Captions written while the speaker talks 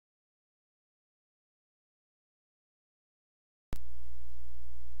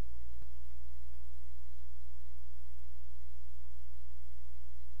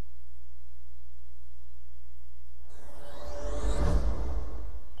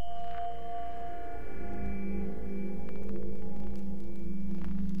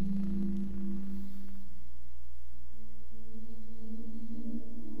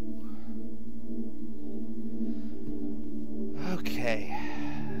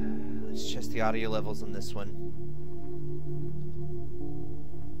the audio levels on this one.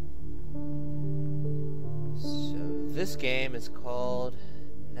 So this game is called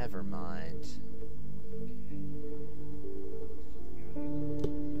Nevermind.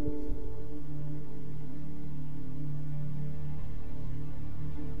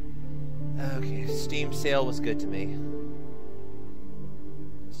 Okay, Steam sale was good to me.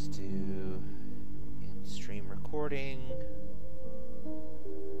 Let's do in-stream recording.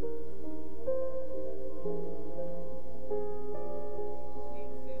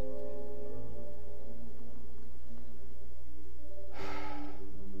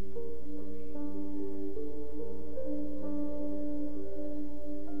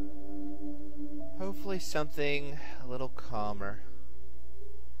 Hopefully something a little calmer.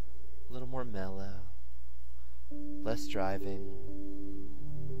 A little more mellow, less driving,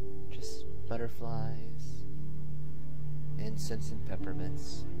 just butterflies, incense and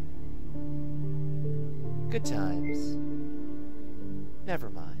peppermints. Good times. Never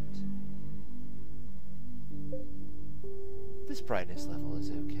mind. This brightness level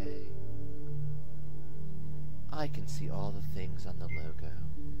is okay. I can see all the things on the logo.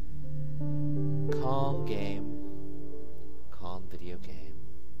 Calm game, calm video game.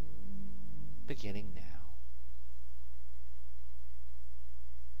 Beginning now.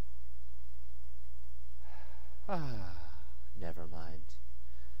 Never mind.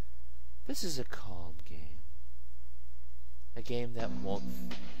 This is a calm game. A game that won't...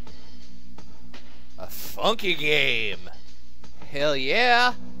 A funky game! Hell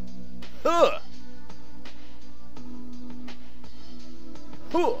yeah! Huh!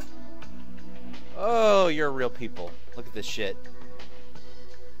 Huh! Oh, you're real people. Look at this shit.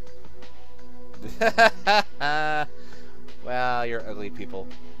 Wow, you're ugly people.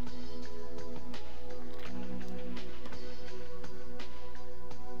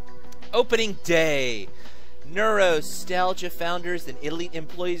 Opening day. Neurostalgia founders and elite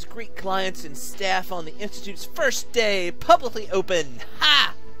employees greet clients and staff on the Institute's first day, publicly open.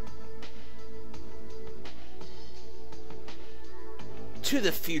 Ha! To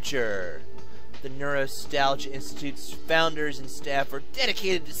the future. The Neurostalgia Institute's founders and staff are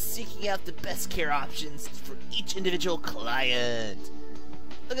dedicated to seeking out the best care options for each individual client.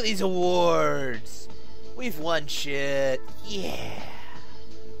 Look at these awards. We've won shit. Yeah.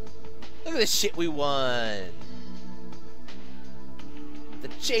 Look at the shit we won. The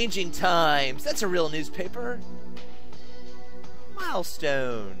Changing Times. That's a real newspaper.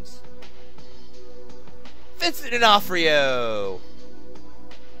 Milestones. Vincent D'Onofrio.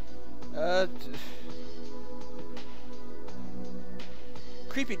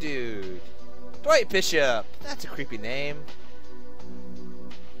 Creepy dude. Dwight Bishop. That's a creepy name.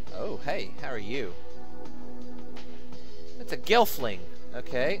 Oh, hey, how are you? That's a Gelfling.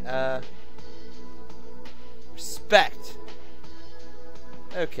 Okay, respect.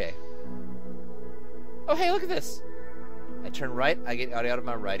 Okay. Oh, hey, look at this. I turn right, I get audio out of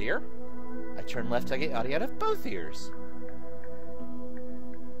my right ear. I turn left, I get audio out of both ears.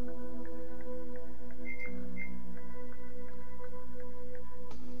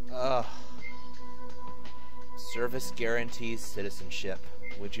 Service guarantees citizenship.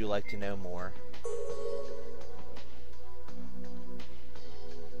 Would you like to know more?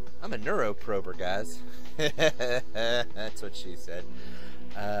 I'm a neuroprober, guys. That's what she said.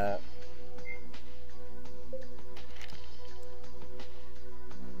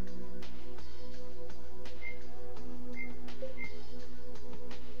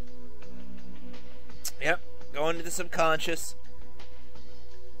 Yep, going to the subconscious.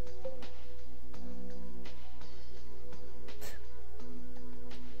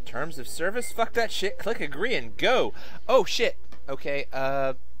 Terms of service? Fuck that shit. Click agree and go. Oh shit. Okay,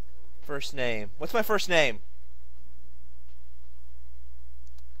 first name. What's my first name?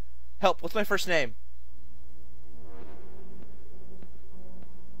 Help, what's my first name?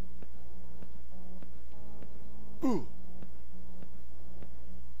 Ooh.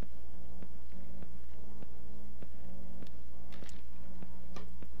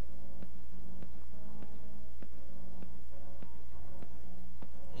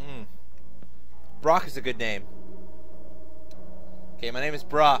 Brock is a good name. Okay, my name is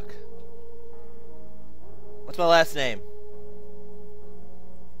Brock. What's my last name?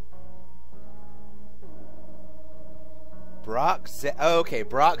 Brock okay,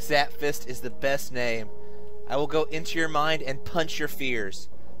 Brock Zapfist is the best name. I will go into your mind and punch your fears.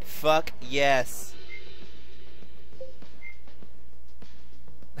 Fuck yes.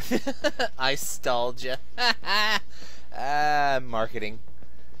 I stalled ya. Marketing.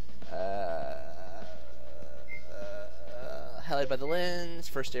 Highlighted by the lens.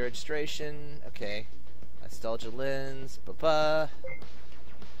 First day registration. Okay. Nostalgia lens. Ba-ba.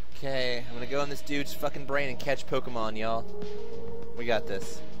 Okay, I'm gonna go in this dude's fucking brain and catch Pokemon, y'all. We got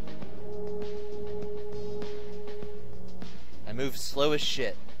this. I move slow as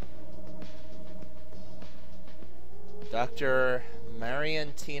shit. Dr.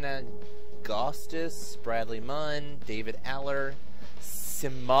 Mariantina Gostis, Bradley Munn, David Aller,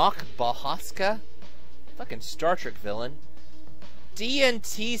 Simak Bahaska, fucking Star Trek villain.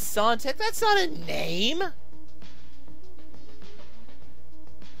 DNT Sontek, that's not a name!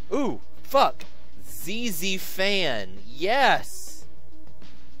 Ooh, fuck. ZZ Fan, yes!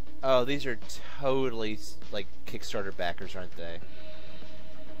 Oh, these are totally, like, Kickstarter backers, aren't they?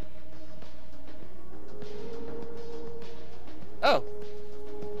 Oh.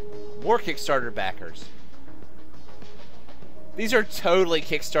 More Kickstarter backers. These are totally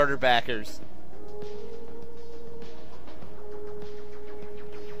Kickstarter backers.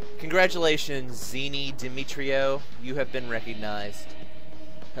 Congratulations, Zini Dimitrio. You have been recognized.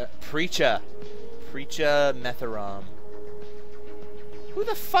 Preacha Metharom. Who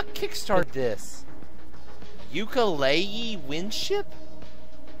the fuck kickstarted this? Ukulele Windship?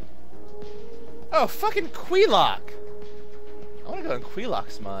 Oh, fucking Queelock. I want to go in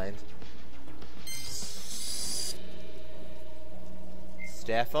Queelock's mind.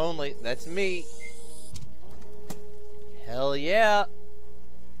 Staff only. That's me. Hell yeah.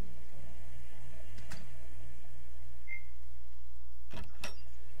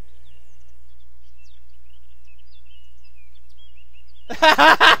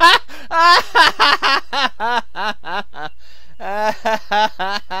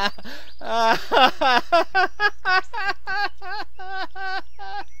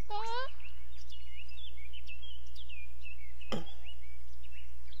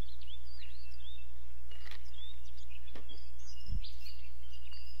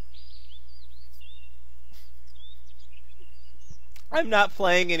 I'm not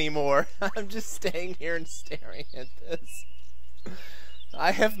playing anymore. I'm just staying here and staring at this.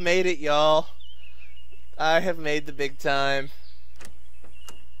 I have made it, y'all. I have made the big time.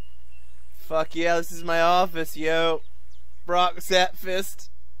 Fuck yeah, this is my office, yo. Brock Zapfist.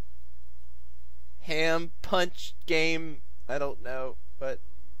 Ham punch game. I don't know, but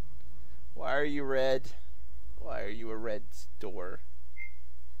why are you red? Why are you a red door?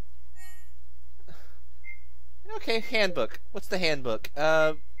 Okay, handbook. What's the handbook?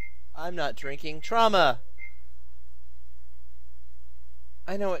 I'm not drinking. Trauma.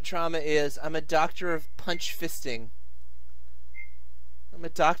 I know what trauma is. I'm a doctor of punch fisting. I'm a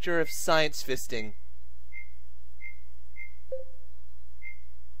doctor of science fisting.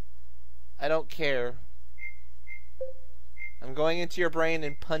 I don't care. I'm going into your brain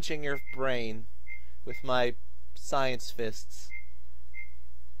and punching your brain with my science fists.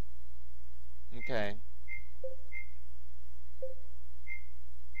 Okay.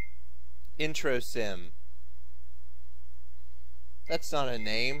 Intro sim. That's not a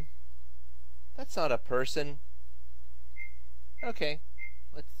name. That's not a person. Okay.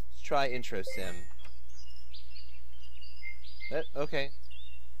 Let's try intro sim. Okay.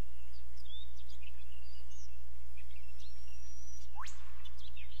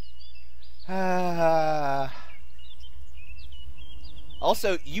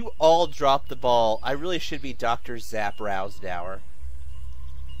 Also, you all dropped the ball. I really should be Dr. Zap Rousdower.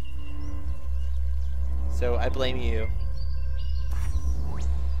 So I blame you.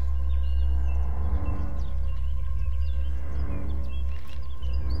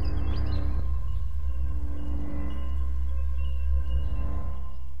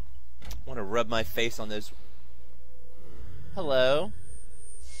 I want to rub my face on those. Hello.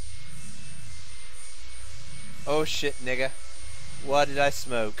 Oh shit, nigga. What did I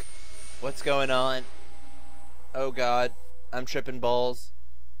smoke? What's going on? Oh god. I'm tripping balls.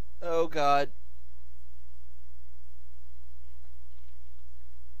 Oh god.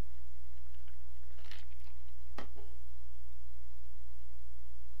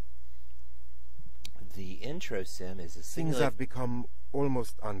 The intro sim is a Things have become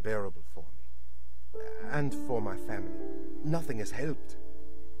almost unbearable for me. And for my family. Nothing has helped.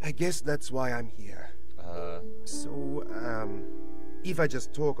 I guess that's why I'm here. So, if I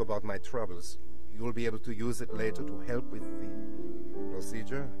just talk about my troubles, you'll be able to use it later to help with the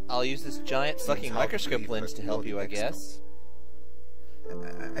procedure? I'll use this giant fucking microscope lens to help you, I guess.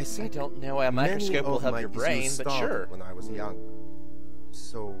 I think I don't know why a microscope will help your brain, but sure. When I was young.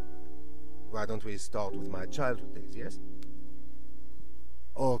 So, why don't we start with my childhood days, yes?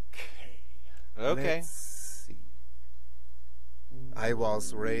 Okay. Okay. Let's see. I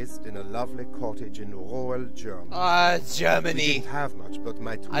was raised in a lovely cottage in rural Germany. Ah, We Germany. didn't have much, but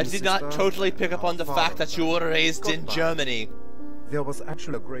my twin I did not sister totally pick and up our on the father fact that you were raised got in by. Germany. There was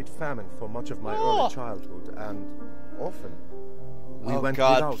actually a great famine for much of my Oh. early childhood, and often we Oh went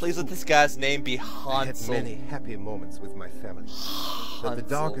god, without please let food. this guy's name be I had Hansel. many happy moments with my family. But the Hansel.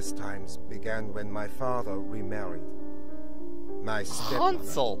 darkest times began when my father remarried. My stepmother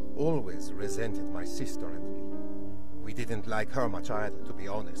Hansel. always resented my sister and me. We didn't like her much either, to be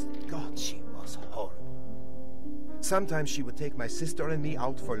honest. God, she was horrible. Sometimes she would take my sister and me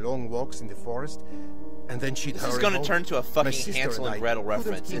out for long walks in the forest, and then she'd This hurry is going to home. turn to a My fucking sister Hansel and I Gretel couldn't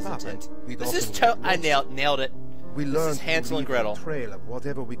reference, keep isn't up, it? and we'd This is often get I lost. nailed it. We This learned is Hansel to and leave Gretel. a trail of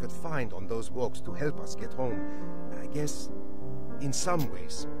whatever we could find on those walks to help us get home. I guess, in some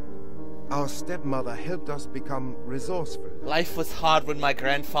ways, our stepmother helped us become resourceful. Life was hard when my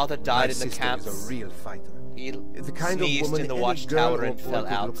grandfather My died in the sister camps. is a real fighter. He The kind of sneezed woman in the any watchtower girl or and boy fell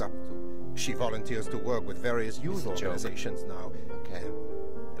could out. look up to. She volunteers to work with various youth It's a joke. organizations now. Okay.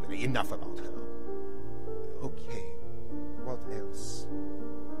 Enough about her. Okay, what else?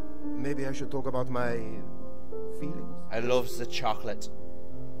 Maybe I should talk about my feelings. I love the chocolate.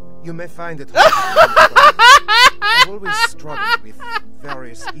 You may find it hard to understand. I've always struggled with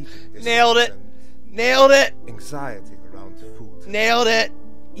various eating disorders Nailed it. and Nailed it. anxiety around food. Nailed it.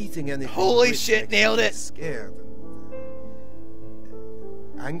 Eating anything Holy rich shit, makes nailed me it. Scared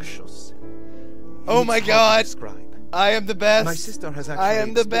and anxious. Oh It's my hard to god. describe. I am the best. My sister has actually I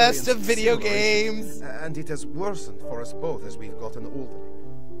am the best of experienced video similar issues, games. and it has worsened for us both as we've gotten older.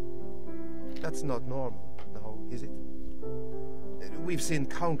 That's not normal, no, is it? We've seen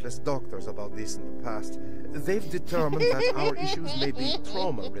countless doctors about this in the past. They've determined that our issues may be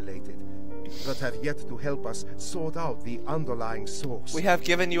trauma-related, but have yet to help us sort out the underlying source. We have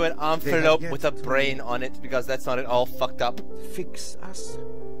given you an envelope yet with a to- brain on it because that's not at all fucked up. Fix us.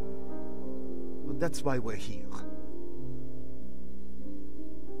 That's why we're here.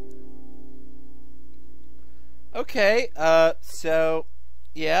 Okay,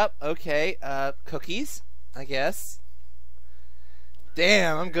 yeah, okay, cookies, I guess.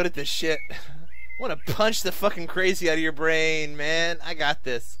 Damn, I'm good at this shit. I want to punch the fucking crazy out of your brain, man. I got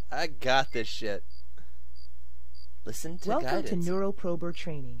this. I got this shit. Listen to Welcome guidance. to Neuroprober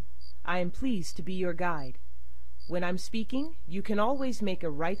Training. I am pleased to be your guide. When I'm speaking, you can always make a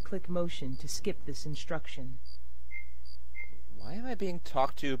right-click motion to skip this instruction. Why am I being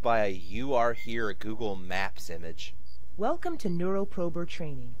talked to by a "You Are Here" Google Maps image? Welcome to Neuroprober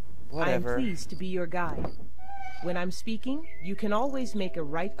Training. Whatever. I am pleased to be your guide. When I'm speaking, you can always make a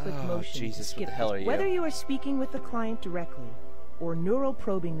right-click Oh, motion Jesus, to what skip the hell this. are you? Whether you are speaking with the client directly or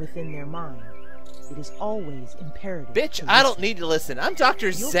neuroprobing within their mind, it is always imperative. Bitch, to I don't listen. need to listen. I'm Dr.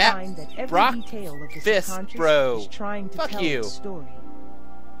 You'll find that every Brock detail of the Fist, subconscious bro. is trying to Fuck tell you. its story.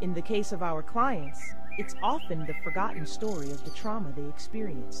 In the case of our clients, it's often the forgotten story of the trauma they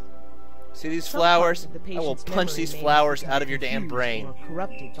experienced. See these Some flowers? parts of the I will patient's punch memory these may flowers become out of your damn confused brain. Or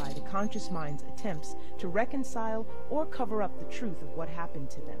corrupted by the conscious mind's attempts to reconcile or cover up the truth of what happened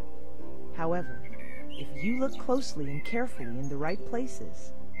to them. However, if you look closely and carefully in the right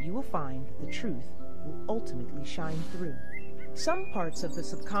places, you will find that the truth will ultimately shine through. Some parts of the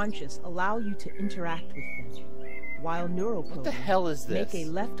subconscious allow you to interact with them, while neuroprobing What the hell is this? make a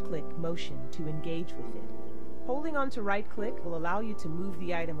left-click motion to engage with it. Holding on to right-click will allow you to move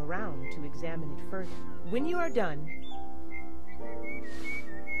the item around to examine it further. When you are done,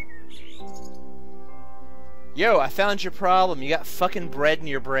 Yo, I found your problem. You got fucking bread in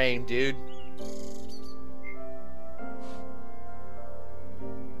your brain, dude.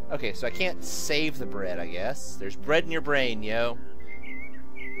 Okay, so I can't save the bread, I guess. There's bread in your brain, yo.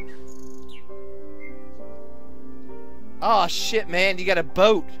 Oh shit, man, you got a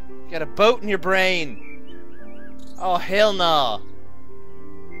boat. You got a boat in your brain. Oh, hell no.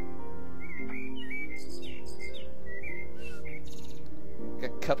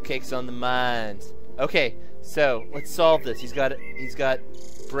 Got cupcakes on the mind. Okay, so let's solve this. He's got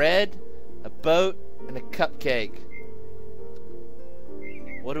bread, a boat, and a cupcake.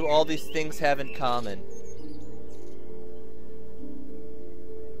 What do all these things have in common?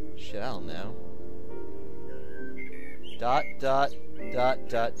 Shit, I don't know. Dot, dot, dot,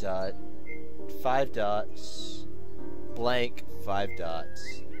 dot, dot. 5 dots. Blank, 5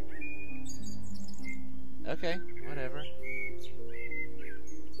 dots. Okay, whatever.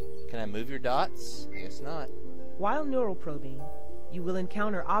 Can I move your dots? I guess not. while neuroprobing, you will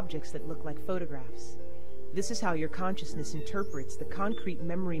encounter objects that look like photographs. This is how your consciousness interprets the concrete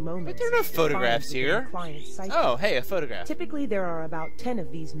memory moments. But there are no photographs here. Oh, hey, a photograph. Typically, there are about 10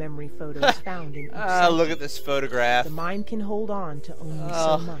 of these memory photos found in each look at this photograph. The mind can hold on to only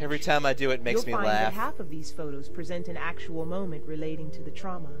so much. Every time I do it, makes me laugh. You'll find that half of these photos present an actual moment relating to the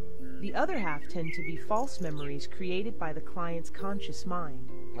trauma. The other half tend to be false memories created by the client's conscious mind.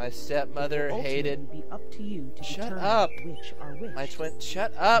 My stepmother hated... Be up to you to Shut determine up. Which are which. My twin...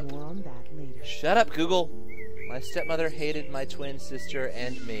 Shut up. More on that later. Shut up, Google. My stepmother hated my twin sister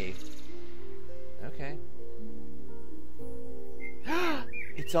and me. Okay.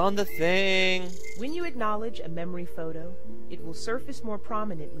 It's on the thing. When you acknowledge a memory photo, it will surface more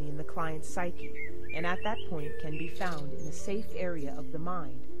prominently in the client's psyche, and at that point can be found in a safe area of the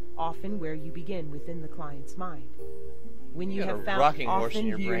mind, often where you begin within the client's mind. When you have found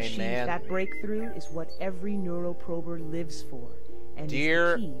often he or she, that breakthrough is what every neuroprober lives for. And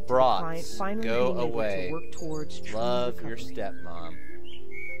dear brats, go away. To work towards love your stepmom.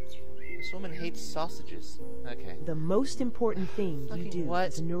 This woman hates sausages. Okay. The most important thing you do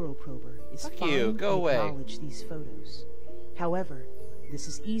as a neuroprober is find and acknowledge these photos. However, this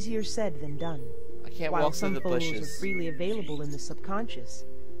is easier said than done. I can't walk through the bushes. While some photos are freely available in the subconscious,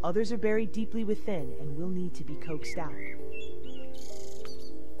 others are buried deeply within and will need to be coaxed out.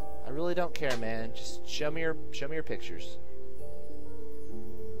 I really don't care, man. Just show me your pictures.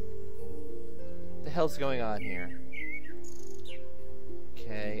 What the hell's going on here?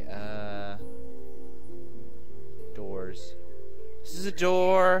 Okay, doors. This is a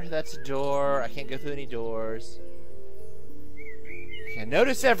door. That's a door. I can't go through any doors. Okay,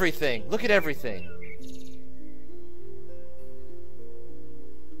 notice everything. Look at everything.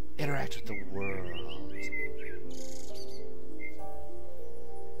 Interact with the world.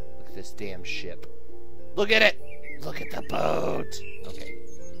 Look at this damn ship. Look at it! Look at the boat! Okay.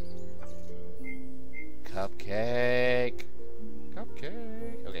 Cupcake.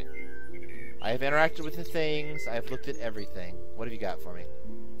 Cupcake. Okay. I have interacted with the things. I have looked at everything. What have you got for me?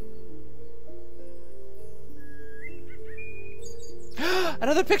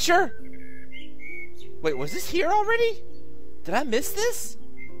 Another picture! Wait, was this here already? Did I miss this?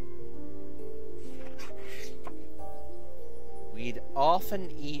 We'd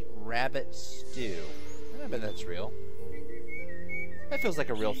often eat rabbit stew. I bet that's real. That feels like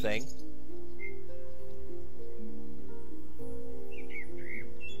a real thing.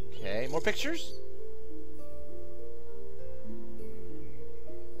 Okay, more pictures?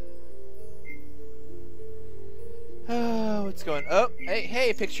 Oh, what's going... Oh,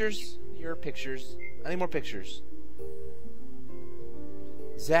 hey, pictures. Your pictures. I need more pictures.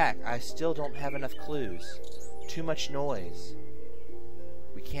 Zach, I still don't have enough clues. Too much noise.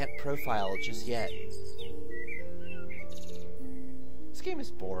 We can't profile it just yet. This game is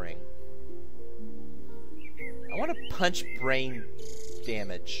boring. I want to punch brain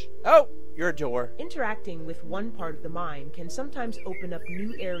damage. Oh, you're a door. Interacting with one part of the mind can sometimes open up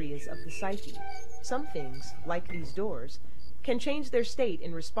new areas of the psyche. Some things, like these doors, can change their state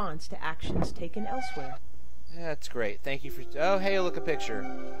in response to actions taken elsewhere. That's great. Thank you for... Oh, hey, look, a picture.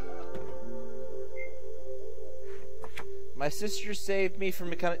 My sister saved me from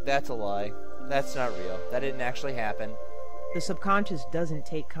becoming... That's a lie. That's not real. That didn't actually happen. The subconscious doesn't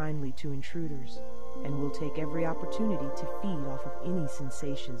take kindly to intruders, and will take every opportunity to feed off of any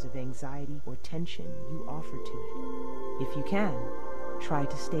sensations of anxiety or tension you offer to it. If you can, try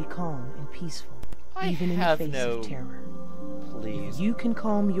to stay calm and peaceful, even in the face of terror. Please. If you can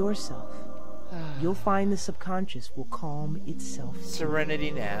calm yourself, you'll find the subconscious will calm itself too.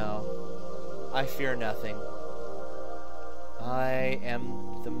 Serenity now. I fear nothing. I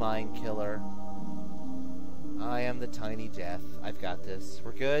am the mind killer. I am the tiny death. I've got this.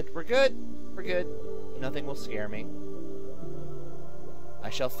 We're good. We're good. We're good. Nothing will scare me. I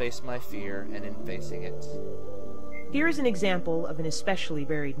shall face my fear, and in facing it... Here is an example of an especially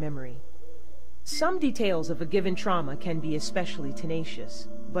buried memory. Some details of a given trauma can be especially tenacious,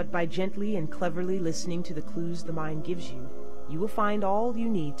 but by gently and cleverly listening to the clues the mind gives you, you will find all you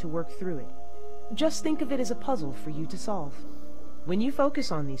need to work through it. Just think of it as a puzzle for you to solve. When you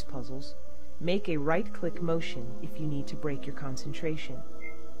focus on these puzzles, make a right-click motion if you need to break your concentration.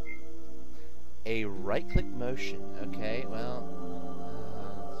 A right-click motion. Okay, well...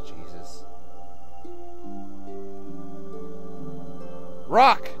 Jesus.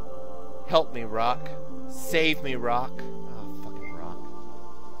 Rock! Help me, Rock. Save me, Rock. Oh, fucking Rock.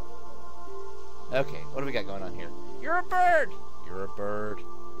 Okay, what do we got going on here? You're a bird! You're a bird.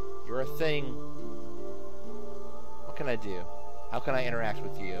 You're a thing. What can I do? How can I interact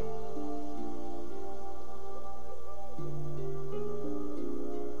with you?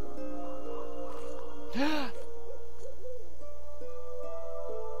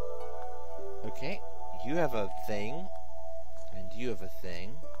 Okay, you have a thing, and you have a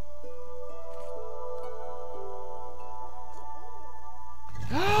thing.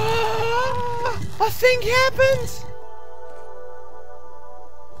 A thing happened!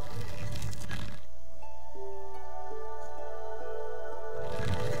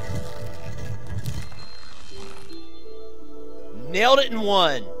 Nailed it in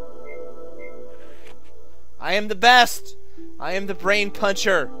one. I am the best. I am the brain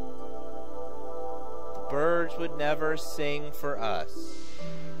puncher. The birds would never sing for us.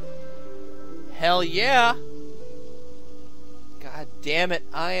 Hell yeah. God damn it,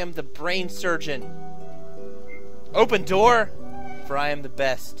 I am the brain surgeon. Open door, for I am the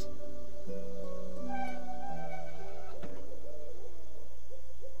best.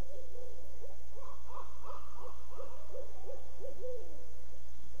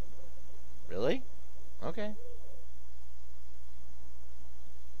 Really? Okay.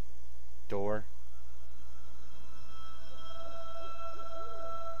 Door.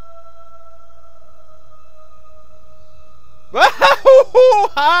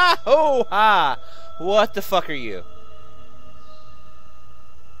 Ha! What the fuck are you?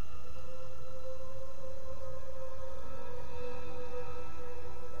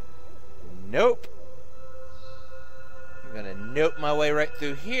 Nope. I'm gonna nope my way right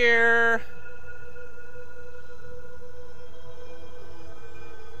through here.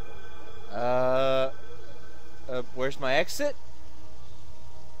 Where's my exit?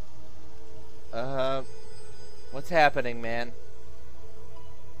 What's happening, man?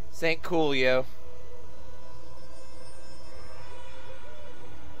 This ain't cool, yo.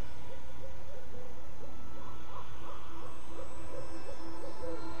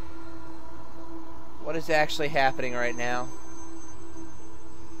 What is actually happening right now?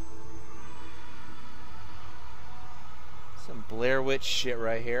 Some Blair Witch shit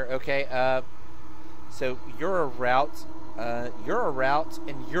right here. Okay, so you're a route, and you're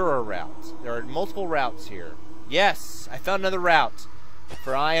a route. There are multiple routes here. Yes, I found another route.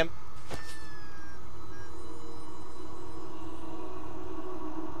 For I am...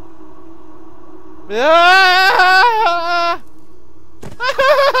 Ah!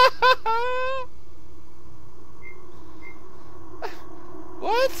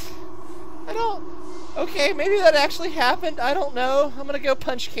 What? I don't... Okay, maybe that actually happened. I don't know. I'm gonna go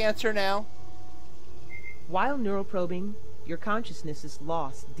punch cancer now. While neuroprobing, your consciousness is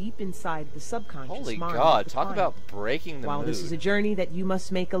lost deep inside the subconscious Holy mind. God, talk about breaking the While mood. this is a journey that you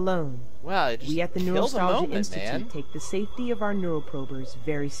must make alone, wow, it just we at the kills Neurostalgia moment, Institute man. take the safety of our neuroprobers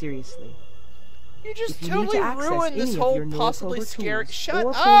very seriously. You just If you totally need to access ruined any this of whole your possibly neuroprober scary... tools Shut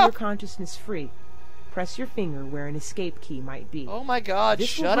or pull your up! consciousness free, press your finger where an escape key might be. Oh my God, This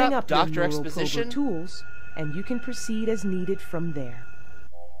shut will bring up, up Dr. your Exposition. neuroprober tools, and you can proceed as needed from there.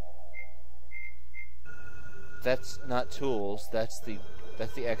 That's not tools, that's the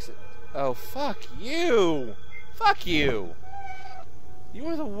exit. Oh, fuck you! Fuck you! You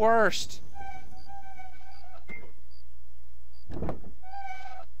are the worst.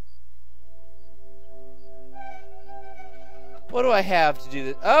 What do I have to do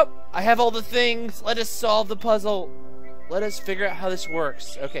this? Oh! I have all the things! Let us solve the puzzle! Let us figure out how this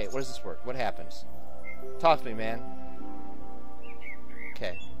works. Okay, what does this work? What happens? Talk to me, man.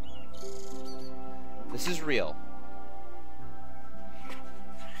 Okay. This is real.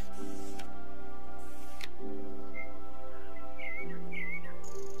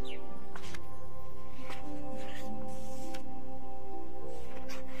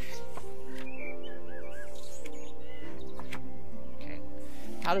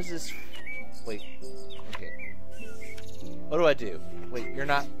 How does this... Wait. Okay. What do I do? Wait, you're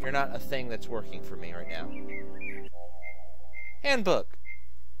not a thing that's working for me right now. Handbook.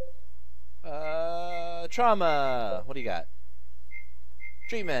 Trauma. What do you got?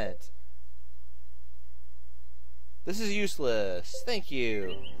 Treatment. This is useless. Thank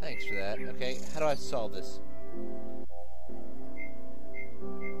you. Thanks for that. Okay, how do I solve this?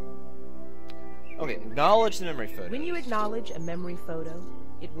 Okay, acknowledge the memory photo. When you acknowledge a memory photo,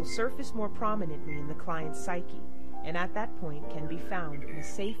 it will surface more prominently in the client's psyche, and at that point can be found in a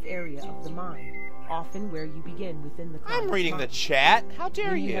safe area of the mind, often where you begin within the client's I'm reading mind. the chat. How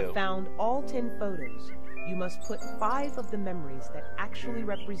dare When you you? have found all 10 photos, you must put 5 of the memories that actually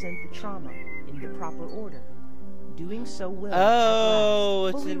represent the trauma in the proper order. Doing so will, Oh,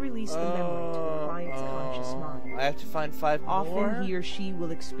 at last, it's fully release the memory to the client's conscious mind. I have to find 5 more? Often he or she will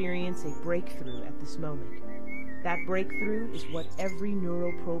experience a breakthrough at this moment. That breakthrough is what every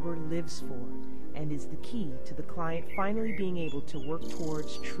neuroprober lives for, and is the key to the client finally being able to work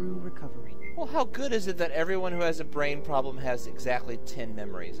towards true recovery. Well, how good is it that everyone who has a brain problem has exactly 10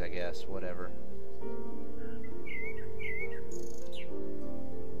 memories, I guess, whatever.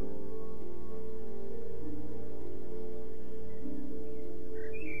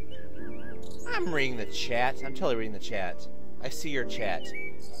 I'm reading the chat. I'm totally reading the chat. I see your chat.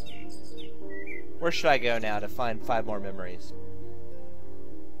 Where should I go now to find 5 more memories?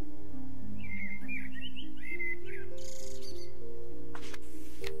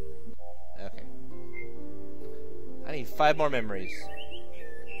 Okay. I need 5 more memories.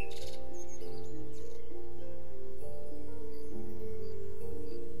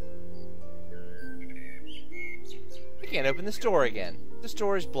 I can't open this door again. This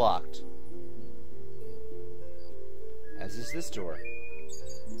door is blocked. As is this door.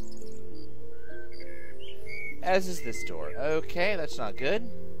 As is this door. Okay, that's not good.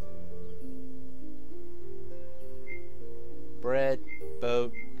 Bread,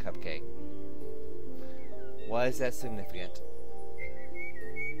 boat, cupcake. Why is that significant?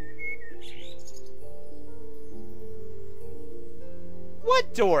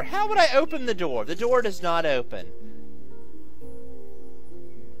 What door? How would I open the door? The door does not open.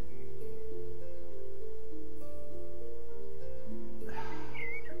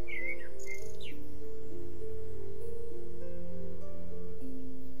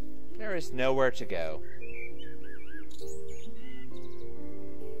 There is nowhere to go.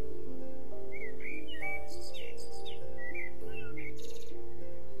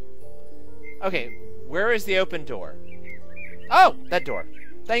 Okay, where is the open door? Oh, that door.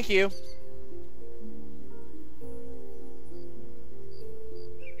 Thank you.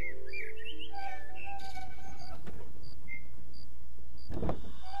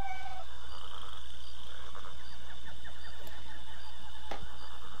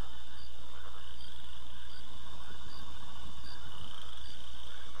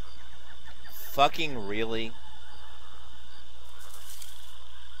 Fucking really?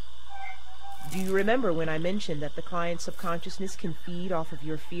 Do you remember when I mentioned that the client's subconsciousness can feed off of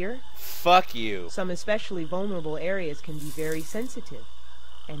your fear? Fuck you. Some especially vulnerable areas can be very sensitive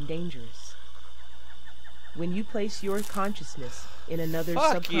and dangerous. When you place your consciousness in another's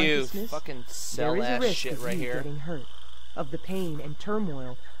Fuck you. subconsciousness, Fucking there is a sell-ass risk shit of right you here. getting hurt, of the pain and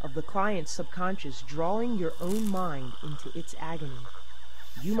turmoil of the client's subconscious drawing your own mind into its agony.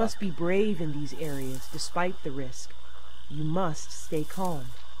 You must be brave in these areas despite the risk. You must stay calm.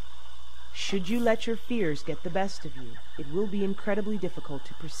 Should you let your fears get the best of you, it will be incredibly difficult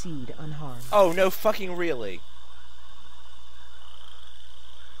to proceed unharmed. Oh, no fucking really.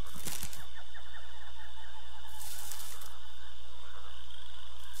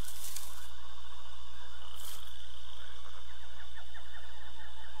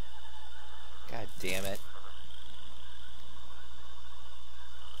 God damn it.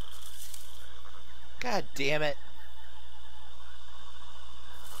 God damn it.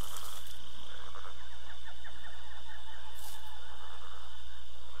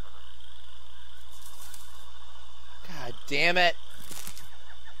 God damn it.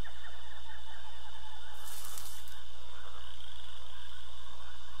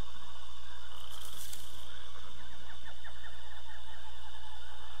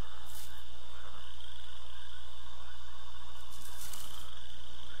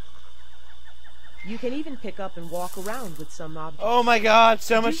 You can even pick up and walk around with some object. Oh my god,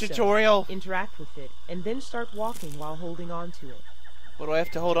 so much Do so. tutorial. Interact with it, and then start walking while holding on to it. What do I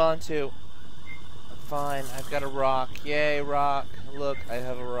have to hold on to? Fine, I've got a rock. Yay, rock. Look, I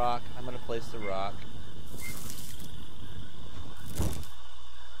have a rock. I'm gonna place the rock.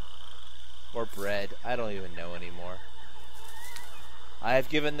 Or bread. I don't even know anymore. I have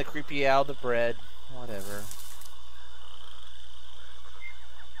given the creepy owl the bread. Whatever.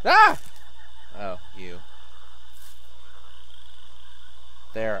 Ah! Oh, you.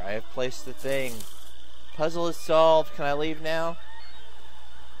 There, I have placed the thing. Puzzle is solved. Can I leave now?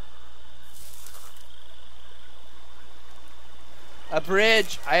 A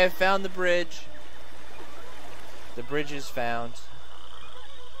bridge! I have found the bridge. The bridge is found.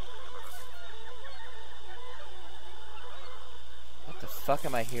 What the fuck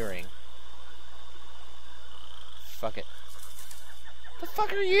am I hearing? Fuck it. The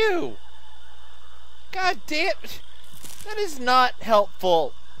fuck are you? God damn! That is not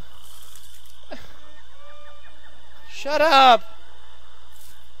helpful. Shut up!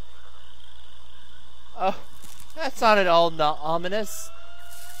 Oh, that's not at all not ominous.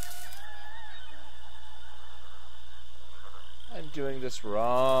 I'm doing this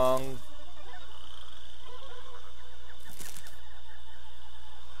wrong.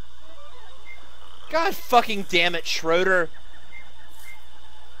 God fucking damn it, Schroeder.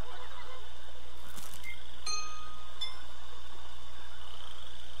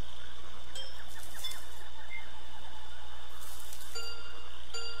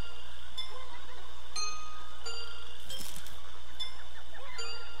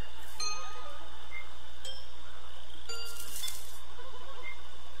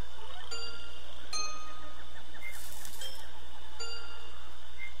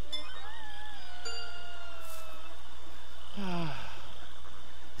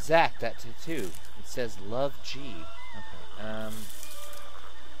 Zach, that tattoo. It says Love G. Okay,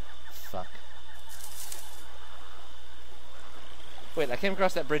 fuck. Wait, I came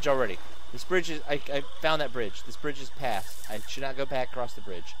across that bridge already. This bridge is... I found that bridge. This bridge is past. I should not go back across the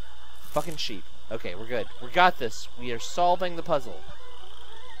bridge. Fucking sheep. Okay, we're good. We got this. We are solving the puzzle.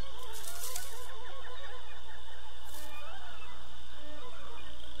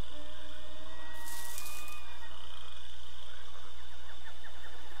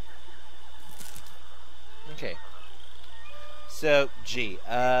 Okay. So, G.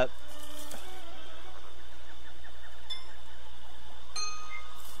 Okay,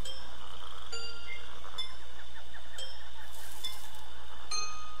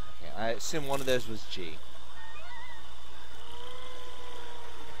 I assume one of those was G.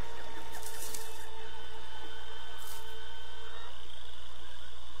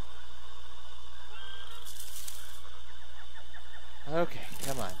 Okay,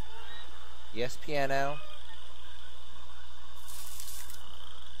 come on. Yes, piano.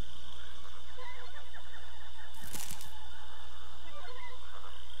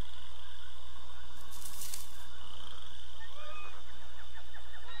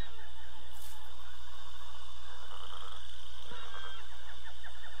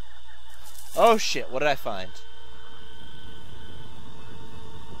 Oh shit, what did I find?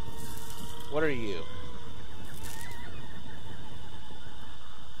 What are you?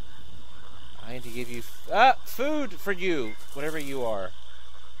 I need to give you food for you, whatever you are.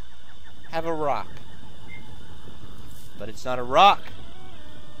 Have a rock. But it's not a rock.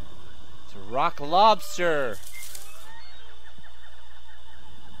 It's a rock lobster.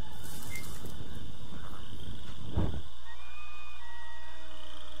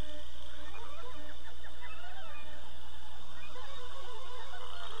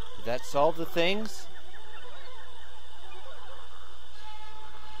 Did that solve the things?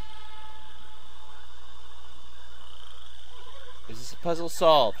 Is this puzzle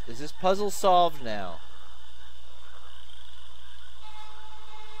solved? Is this puzzle solved now?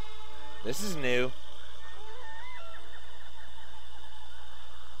 This is new.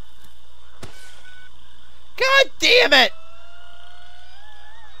 God damn it!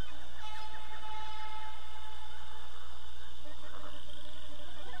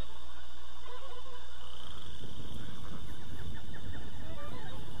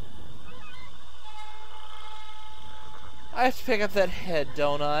 I have to pick up that head,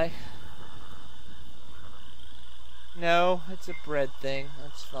 don't I? No, it's a bread thing.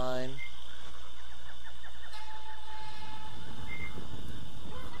 That's fine.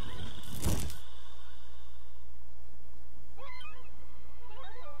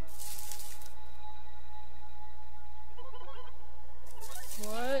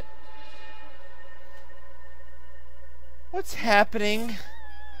 What? What's happening?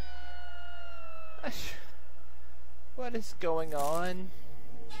 What is going on?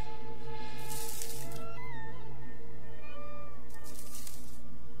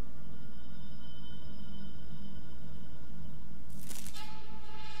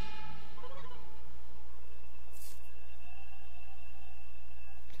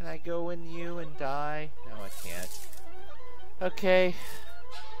 Can I go in you and die? No, I can't. Okay.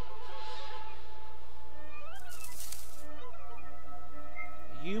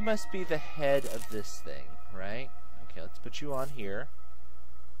 You must be the head of this thing, right? Okay, let's put you on here.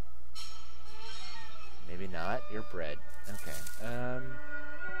 Maybe not. You're bread. Okay.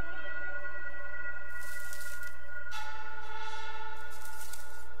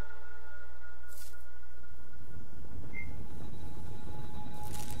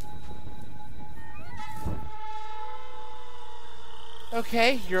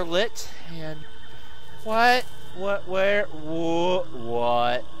 Okay, you're lit. And what? What? Where?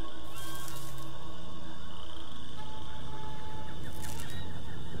 What?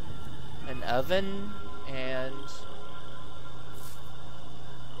 An oven and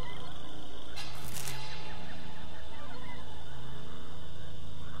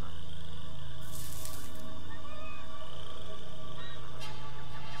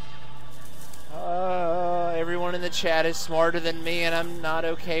everyone Everyone in the chat is smarter than me, and I'm not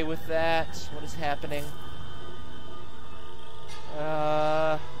okay with that. What is happening?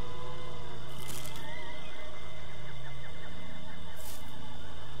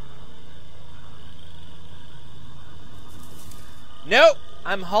 Nope!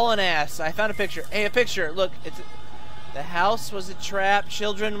 I'm hauling ass. I found a picture. Hey, a picture. Look, the house was a trap.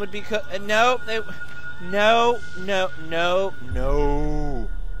 Children would be nope. No.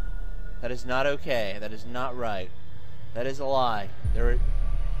 That is not okay. That is not right. That is a lie.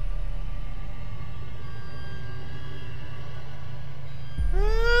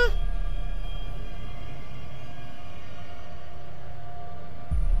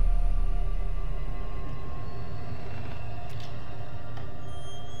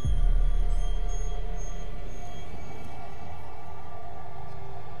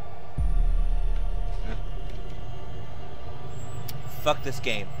 Fuck this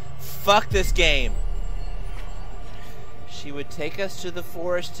game. Fuck this game. She would take us to the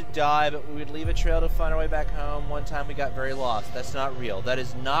forest to die, but we would leave a trail to find our way back home. One time we got very lost. That's not real. That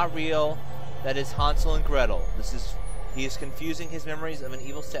is not real. That is Hansel and Gretel. He is confusing his memories of an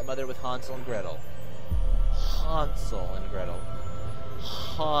evil stepmother with Hansel and Gretel. Hansel and Gretel.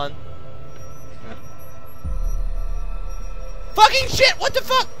 Fucking shit! What the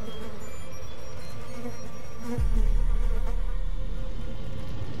fuck?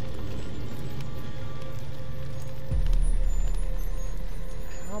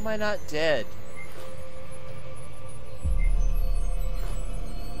 How am I not dead?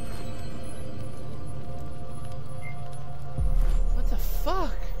 What the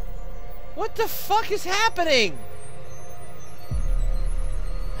fuck? What the fuck is happening?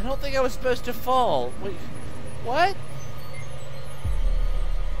 I don't think I was supposed to fall. Wait, what?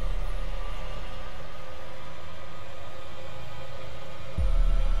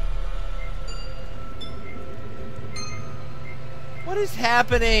 What is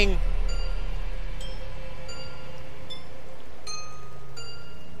happening?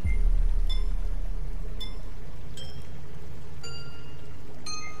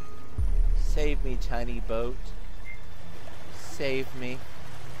 Save me, tiny boat. Save me.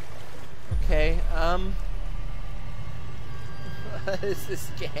 Okay, what is this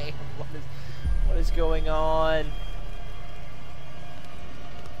game? What is going on?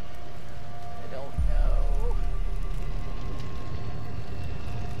 I don't know.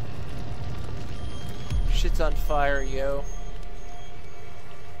 Shit's on fire, yo.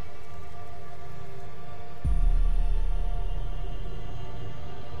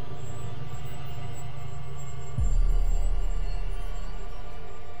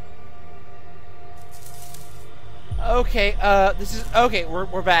 Okay, this is okay.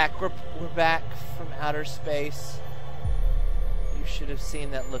 We're back. We're back from outer space. You should have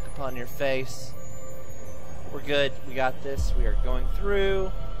seen that look upon your face. We're good. We got this. We are going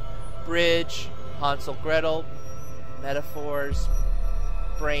through. Bridge. Hansel, Gretel. Metaphors.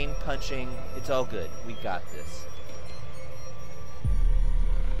 Brain punching. It's all good. We got this.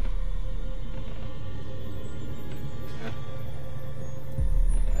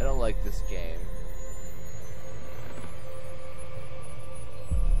 I don't like this game.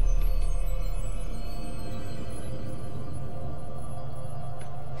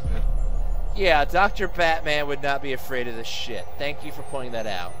 Yeah, Dr. Batman would not be afraid of this shit. Thank you for pointing that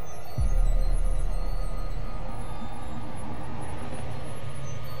out.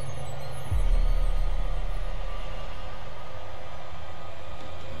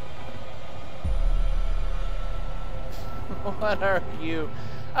 What are you?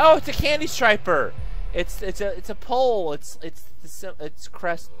 Oh, it's a candy striper. It's a pole. It's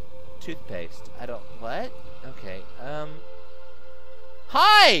Crest toothpaste. I don't what? Okay.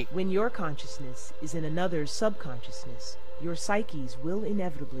 Hi! When your consciousness is in another's subconsciousness, your psyches will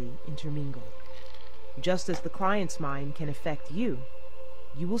inevitably intermingle. Just as the client's mind can affect you,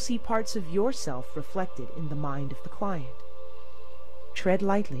 you will see parts of yourself reflected in the mind of the client. Tread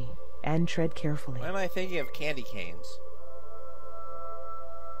lightly and tread carefully. Why am I thinking of candy canes?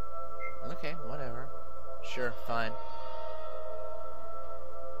 Okay, whatever. Sure, fine.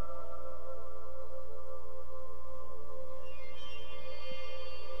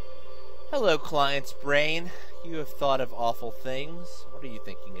 Hello, client's brain. You have thought of awful things. What are you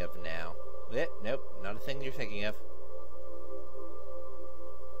thinking of now? Nope, not a thing you're thinking of.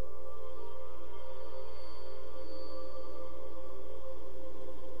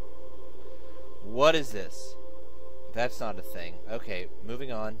 What is this? That's not a thing. Okay,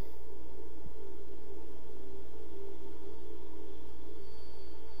 moving on.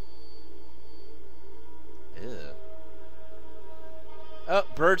 Ew. Oh,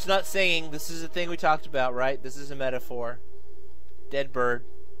 Bird's not singing. This is a thing we talked about, right? This is a metaphor. Dead bird.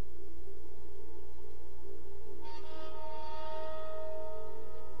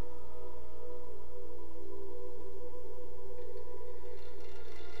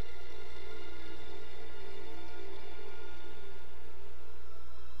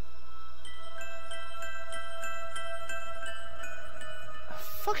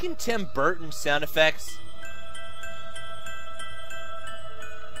 Fucking Tim Burton sound effects.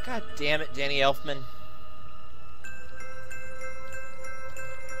 God damn it, Danny Elfman.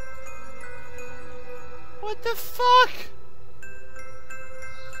 What the fuck?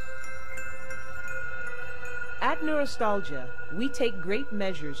 At Neurostalgia, we take great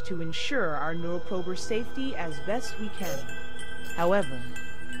measures to ensure our neuroprober's safety as best we can. However,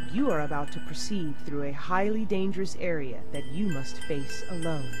 you are about to proceed through a highly dangerous area that you must face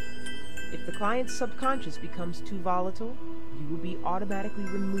alone. If the client's subconscious becomes too volatile, you will be automatically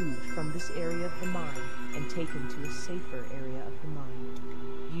removed from this area of the mind and taken to a safer area of the mind.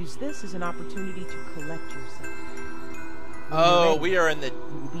 Use this as an opportunity to collect yourself. Oh, we are in the...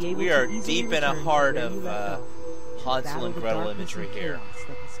 We are deep in a heart of Hansel and Gretel imagery here.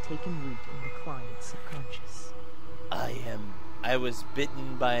 That has taken root in the client's subconscious. I was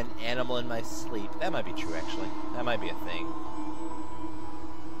bitten by an animal in my sleep. That might be true, actually. That might be a thing.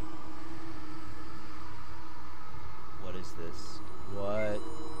 What is this? What?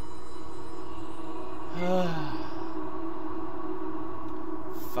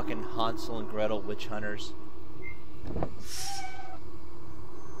 Fucking Hansel and Gretel witch hunters.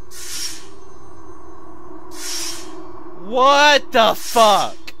 What the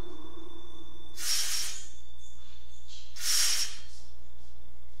fuck?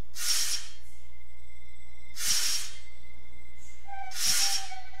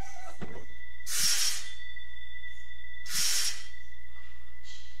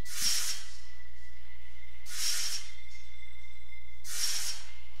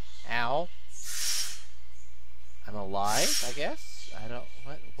 Ow. I'm alive, I guess? I don't...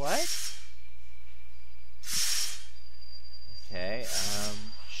 What? Okay,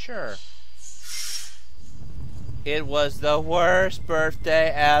 sure. It was the worst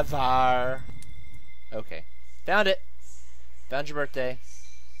birthday ever. Okay. Found it. Found your birthday.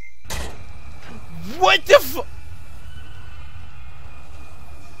 What the fu-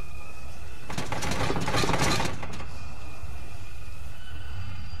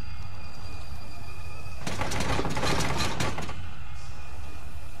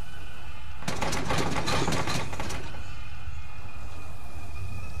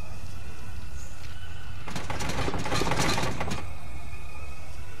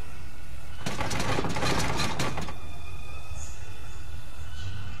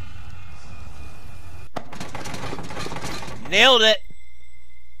 Nailed it!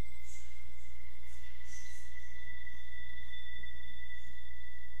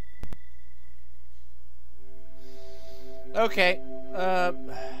 Okay,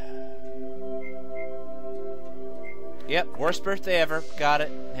 yep, worst birthday ever. Got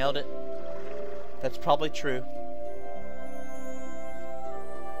it. Nailed it. That's probably true.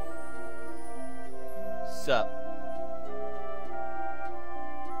 Sup?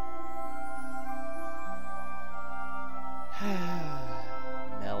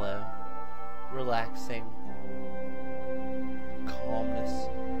 Mellow, relaxing, calmness.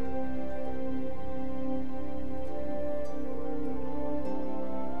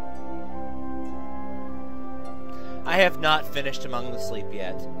 I have not finished Among the Sleep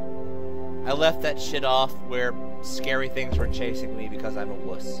yet. I left that shit off where scary things were chasing me because I'm a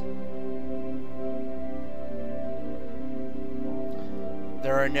wuss.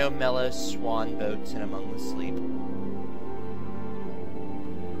 There are no mellow swan boats in Among the Sleep.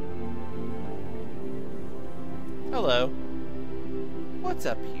 Hello. What's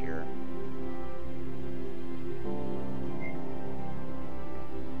up here?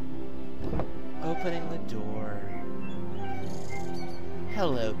 Opening the door.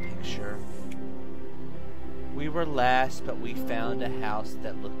 Hello, picture. We were last, but we found a house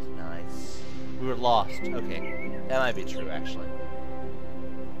that looked nice. We were lost. Okay, that might be true, actually.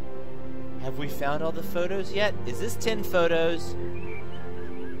 Have we found all the photos yet? Is this 10 photos?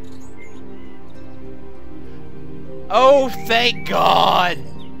 Oh, thank God!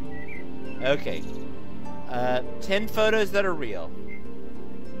 Okay. 10 photos that are real.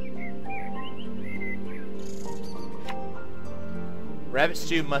 Rabbit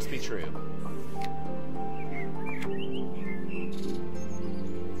stew must be true.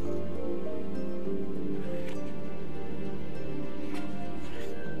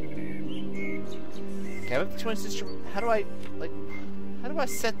 Cabot the twin sister. How do I I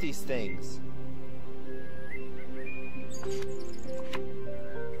set these things?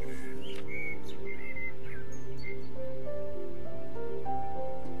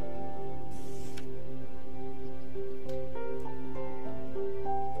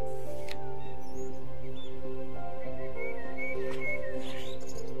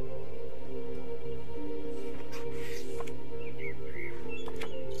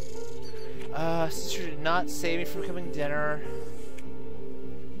 Sister did not save me from becoming dinner.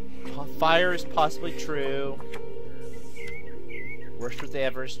 Fire is possibly true. Worst birthday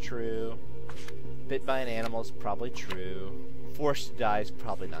ever is true. Bit by an animal is probably true. Forced to die is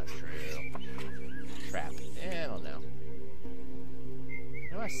probably not true. Trap. I don't know.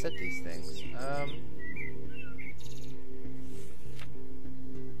 How do I set these things? I'm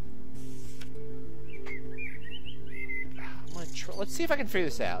gonna try. Let's see if I can figure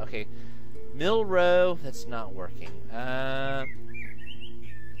this out. Okay. Middle row, that's not working.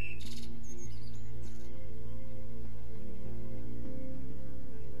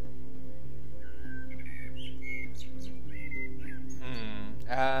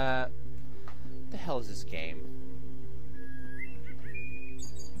 What the hell is this game?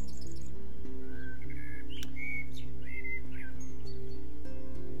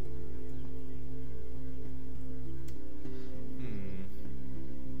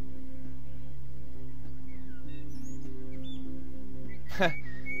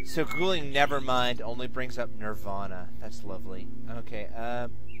 So Googling Nevermind only brings up Nirvana. That's lovely. Okay,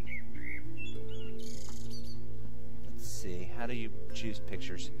 let's see. How do you choose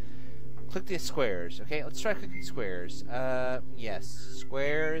pictures? Click the squares. Okay, let's try clicking squares. Yes.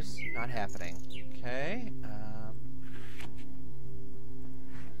 Squares, not happening. Okay,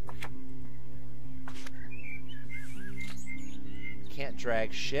 can't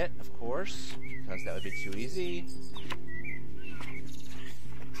drag shit, of course, because that would be too easy.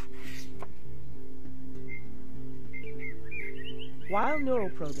 While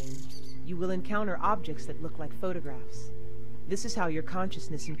neuroprobing, you will encounter objects that look like photographs. This is how your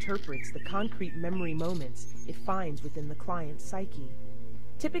consciousness interprets the concrete memory moments it finds within the client's psyche.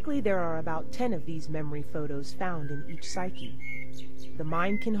 Typically, there are about 10 of these memory photos found in each psyche. The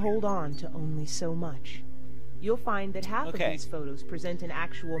mind can hold on to only so much. You'll find that half of these photos present an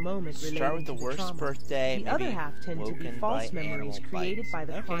actual moment related to the trauma. Birthday. The other half tend to be false memories created by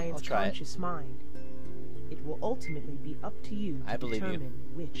the client's conscious mind. It will ultimately be up to you to determine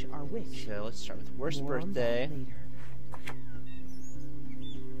which are which. So let's start with worst birthday.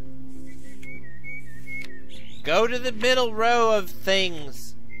 Go to the middle row of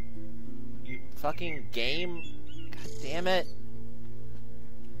things. You fucking game. God damn it.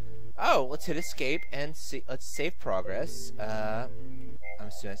 Oh, let's hit escape and see. Let's save progress. I'm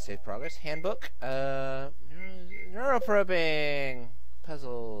assuming that's save progress. Handbook. Neuroprobing.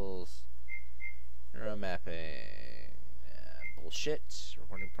 Puzzles. Neuromapping. Bullshit.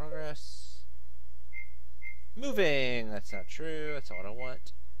 Recording progress. Moving. That's not true. That's not what I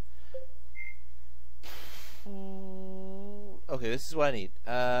want. Okay, this is what I need.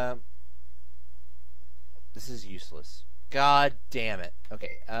 This is useless. God damn it.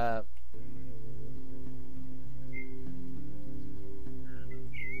 Okay,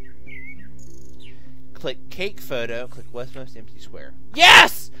 click cake photo, click westmost empty square.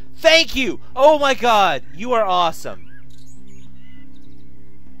 Yes! Thank you! Oh my god, you are awesome.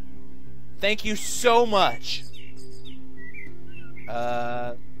 Thank you so much.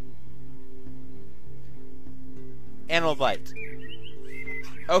 Animal bite.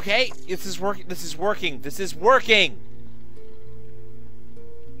 Okay, this is working. This is working. This is working.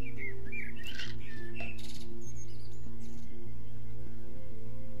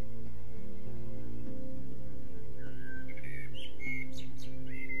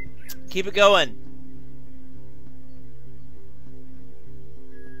 Keep it going.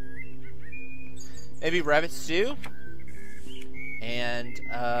 Maybe rabbit stew. And,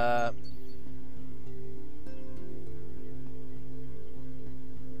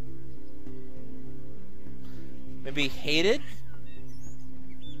 maybe hated.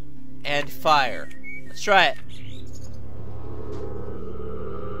 And fire. Let's try it.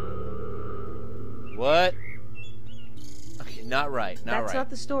 What? Okay, not right. That's not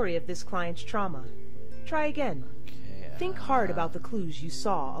the story of this client's trauma. Try again. Okay, think hard about the clues you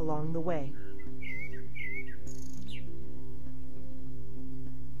saw along the way.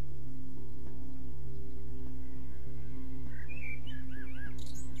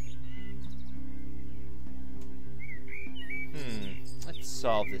 Let's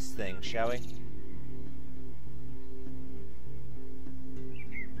solve this thing, shall we?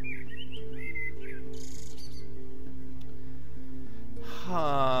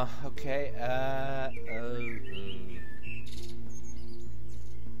 Okay,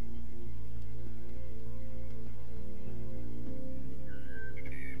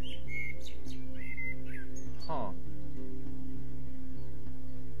 Huh.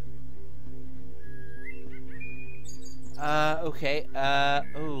 Okay,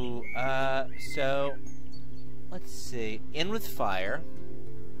 so, let's see. In with fire.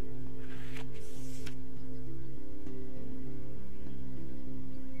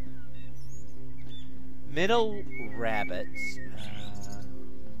 Middle rabbits.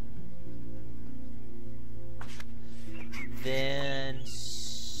 Then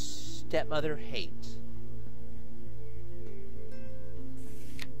stepmother hate.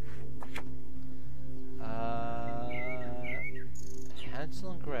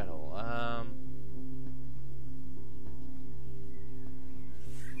 Hansel and Gretel.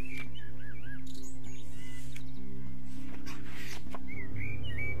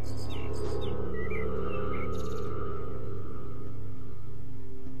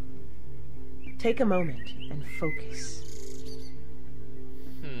 Take a moment and focus.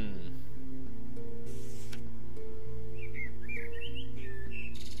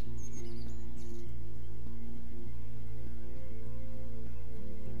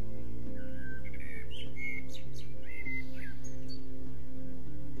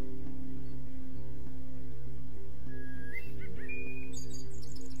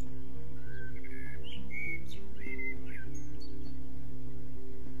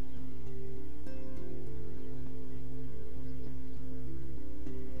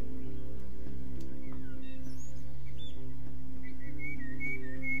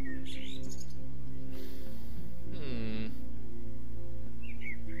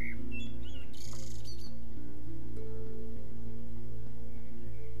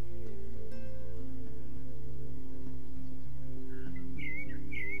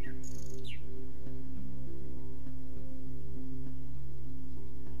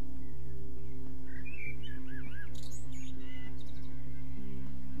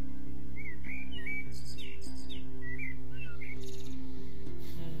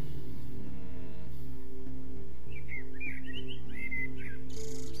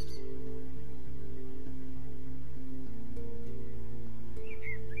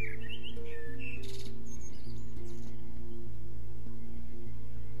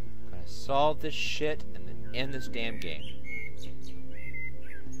 Solve this shit and then end this damn game.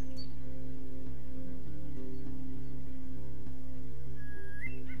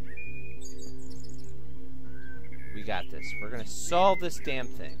 We got this. We're gonna solve this damn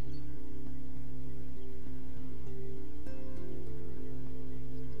thing.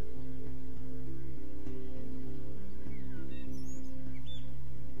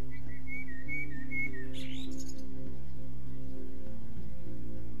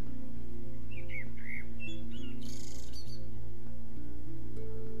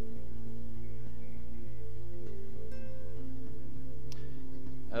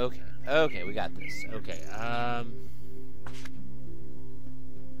 Okay, we got this. Okay,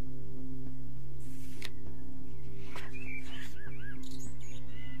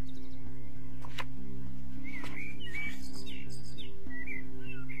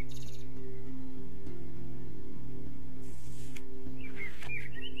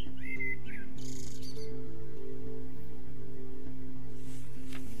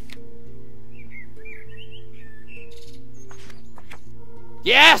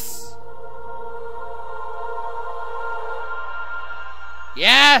 yes!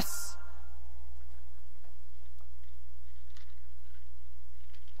 Yes!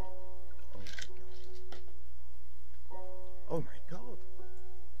 Oh my God.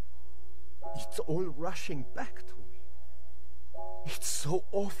 It's all rushing back to me. It's so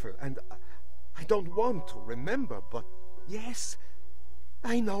awful, and I don't want to remember, but yes,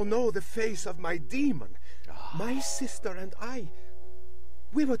 I now know the face of my demon. My sister and I,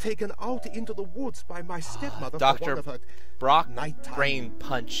 we were taken out into the woods by my stepmother for one of her Brock nighttime Brain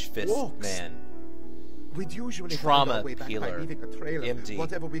Punch Fist walks. Man. We'd usually Trauma find our way back by peeler. leaving a trail of MD.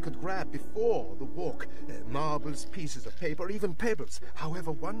 whatever we could grab before the walk. Marbles, pieces of paper, even pebbles.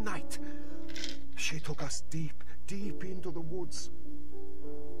 However, one night, she took us deep, deep into the woods.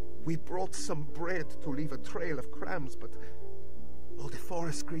 We brought some bread to leave a trail of crumbs, but all the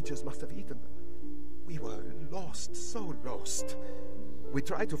forest creatures must have eaten them. We were lost, so lost. We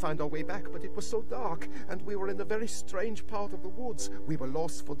tried to find our way back, but it was so dark, and we were in a very strange part of the woods. We were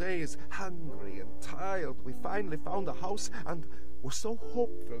lost for days, hungry and tired. We finally found a house and were so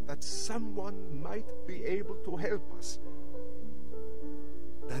hopeful that someone might be able to help us.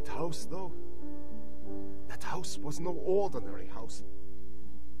 That house, though, that house was no ordinary house.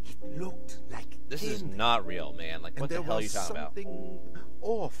 looked like This is candy. not real, man. Like, And what the hell are you talking about? there was something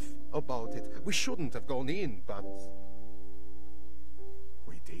off about it. We shouldn't have gone in, but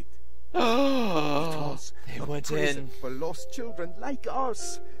we did. Oh, It was they a went prison in. for lost children like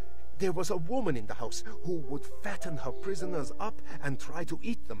us. There was a woman in the house who would fatten her prisoners up and try to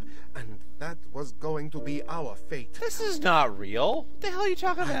eat them, and that was going to be our fate. This is not real. What the hell are you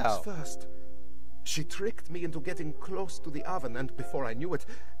talking At about? first, she tricked me into getting close to the oven, and before I knew it,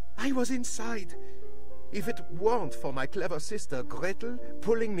 I was inside. If it weren't for my clever sister Gretel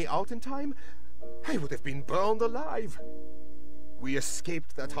pulling me out in time, I would have been burned alive. We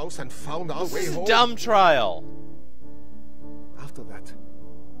escaped that house and found our way This is home. dumb trial. After that,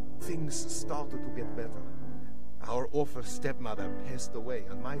 things started to get better. Our awful stepmother passed away,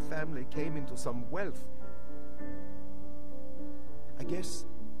 and my family came into some wealth. I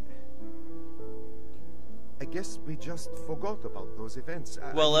guess we just forgot about those events.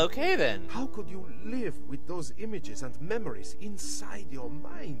 Well, okay then. How could you live with those images and memories inside your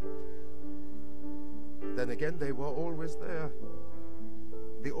mind? Then again, they were always there.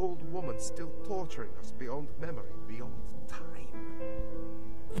 The old woman still torturing us beyond memory, beyond time.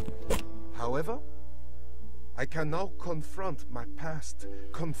 However, I can now confront my past,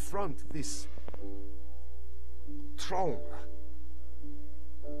 confront this trauma.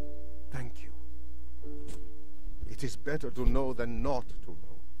 Thank you. It is better to know than not to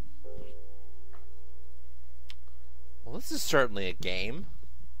know. Well, this is certainly a game.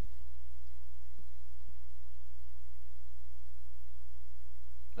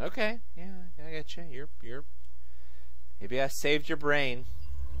 Okay, yeah, I get you. You're. Maybe I saved your brain.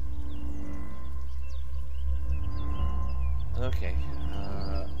 Okay.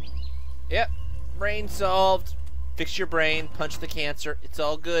 Yep. Brain solved. Fix your brain. Punch the cancer. It's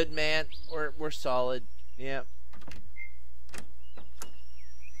all good, man. We're solid. Yep.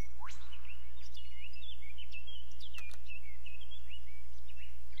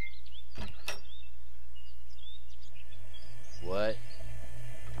 What?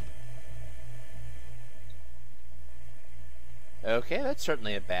 Okay, that's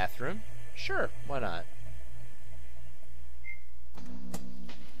certainly a bathroom. Sure, why not?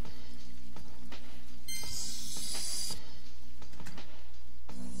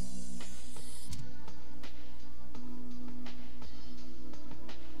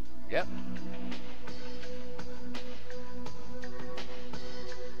 Yep.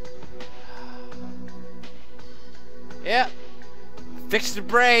 Yep. Fix the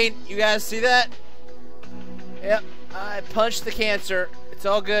brain. You guys see that? Yep. I punched the cancer. It's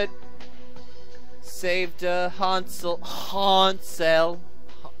all good. Saved Hansel.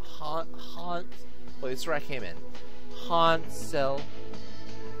 Wait, this is where I came in. Hansel.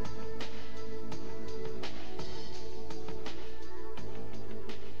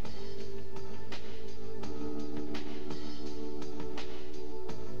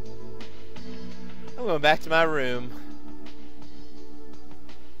 I'm going back to my room.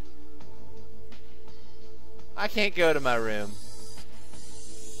 I can't go to my room.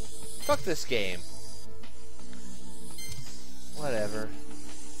 Fuck this game. Whatever.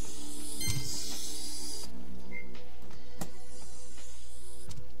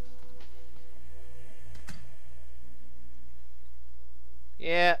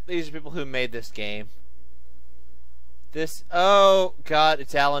 Yeah, these are people who made this game. Oh god,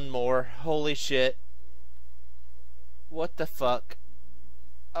 it's Alan Moore. Holy shit. What the fuck?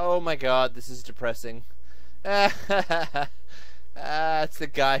 Oh my god, this is depressing. It's the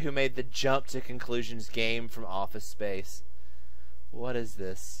guy who made the Jump to Conclusions game from Office Space. What is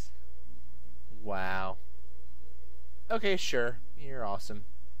this? Wow. Okay, sure. You're awesome.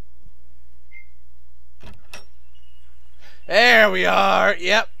 There we are!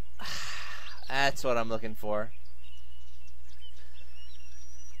 Yep. That's what I'm looking for.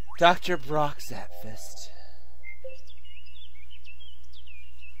 Dr. Brock Zapfist.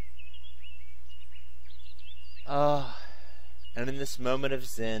 And in this moment of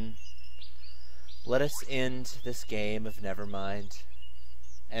zen, let us end this game of Nevermind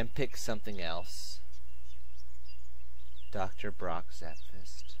and pick something else. Dr. Brock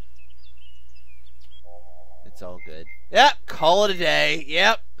Zapfist. It's all good. Yep, call it a day.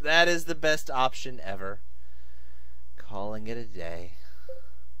 Yep, that is the best option ever. Calling it a day.